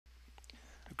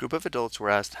group of adults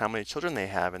were asked how many children they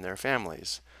have in their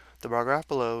families. The bar graph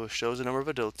below shows the number of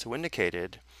adults who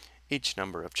indicated each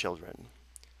number of children.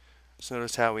 So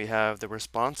notice how we have the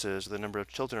responses, the number of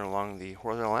children along the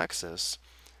horizontal axis,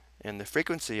 and the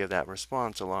frequency of that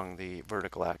response along the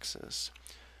vertical axis.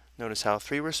 Notice how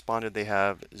 3 responded they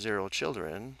have 0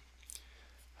 children,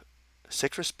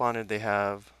 6 responded they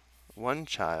have 1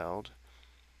 child,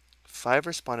 5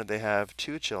 responded they have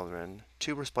 2 children,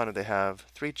 2 responded they have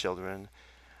 3 children,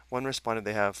 1 responded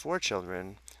they have 4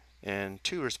 children, and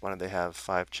 2 responded they have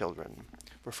 5 children.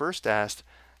 We're first asked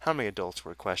how many adults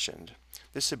were questioned.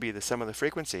 This would be the sum of the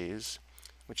frequencies,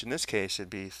 which in this case would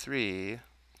be 3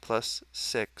 plus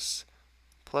 6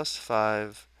 plus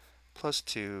 5 plus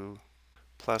 2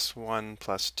 plus 1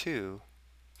 plus 2,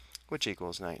 which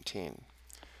equals 19.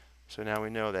 So now we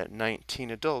know that 19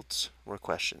 adults were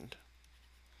questioned.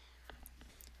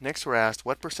 Next we're asked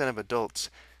what percent of adults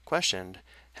questioned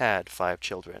had 5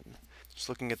 children. Just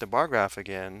looking at the bar graph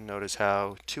again, notice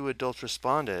how 2 adults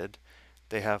responded,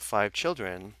 they have 5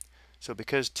 children. So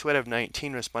because 2 out of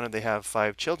 19 responded they have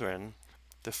 5 children,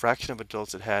 the fraction of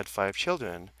adults that had 5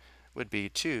 children would be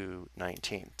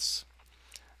 2/19.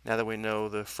 Now that we know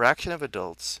the fraction of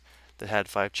adults that had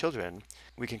 5 children,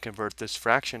 we can convert this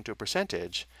fraction to a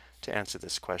percentage to answer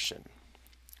this question.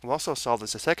 We'll also solve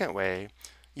this a second way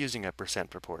using a percent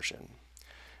proportion.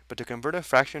 But to convert a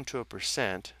fraction to a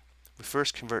percent, we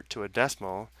first convert to a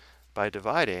decimal by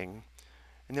dividing,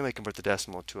 and then we convert the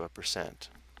decimal to a percent.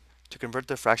 To convert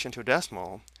the fraction to a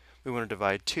decimal, we want to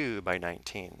divide 2 by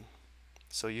 19.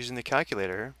 So using the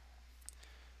calculator,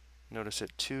 notice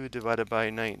that 2 divided by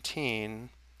 19,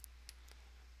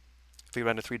 if we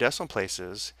round to 3 decimal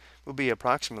places, will be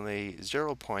approximately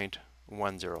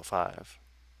 0.105.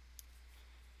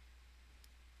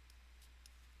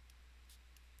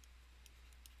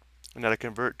 And now to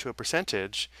convert to a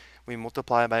percentage, we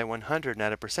multiply by 100 and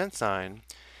add a percent sign,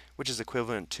 which is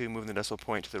equivalent to moving the decimal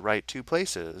point to the right 2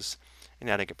 places and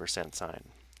adding a percent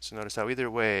sign. So notice how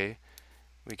either way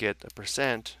we get a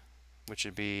percent, which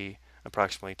would be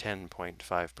approximately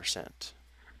 10.5%.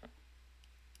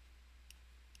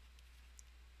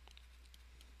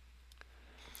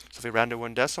 So if we round to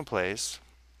 1 decimal place,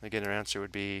 again our answer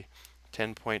would be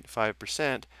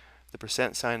 10.5%. The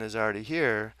percent sign is already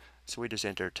here, so we just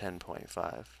enter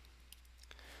 10.5.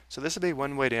 So this would be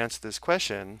one way to answer this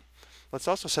question. Let's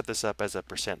also set this up as a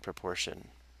percent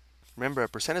proportion. Remember, a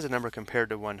percent is a number compared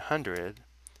to 100.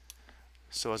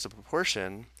 So as a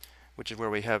proportion, which is where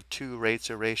we have 2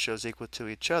 rates or ratios equal to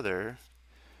each other,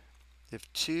 if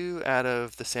 2 out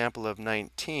of the sample of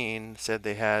 19 said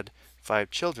they had 5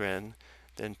 children,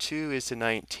 then 2 is to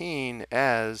 19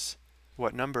 as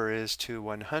what number is to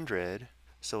 100.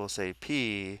 So we'll say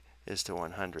P is to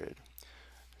 100.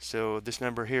 So this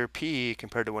number here, P,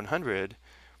 compared to 100,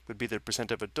 would be the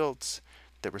percent of adults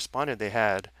that responded they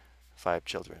had 5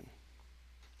 children.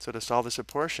 So to solve this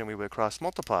proportion, we would cross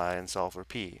multiply and solve for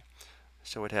P.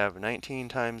 So we'd have 19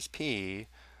 times P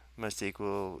must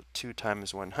equal 2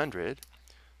 times 100.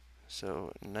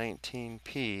 So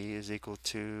 19P is equal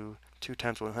to 2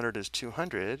 times 100 is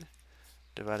 200,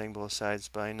 dividing both sides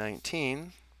by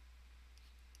 19.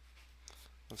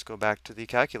 Let's go back to the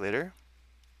calculator.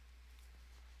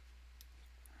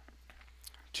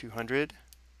 200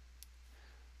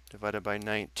 divided by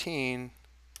 19,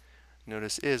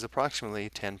 notice is approximately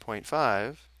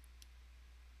 10.5.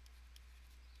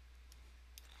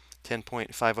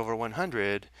 10.5 over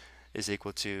 100 is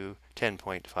equal to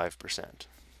 10.5%.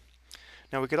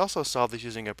 Now we could also solve this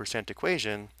using a percent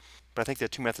equation, but I think the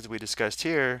 2 methods we discussed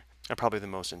here are probably the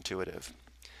most intuitive.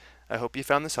 I hope you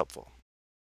found this helpful.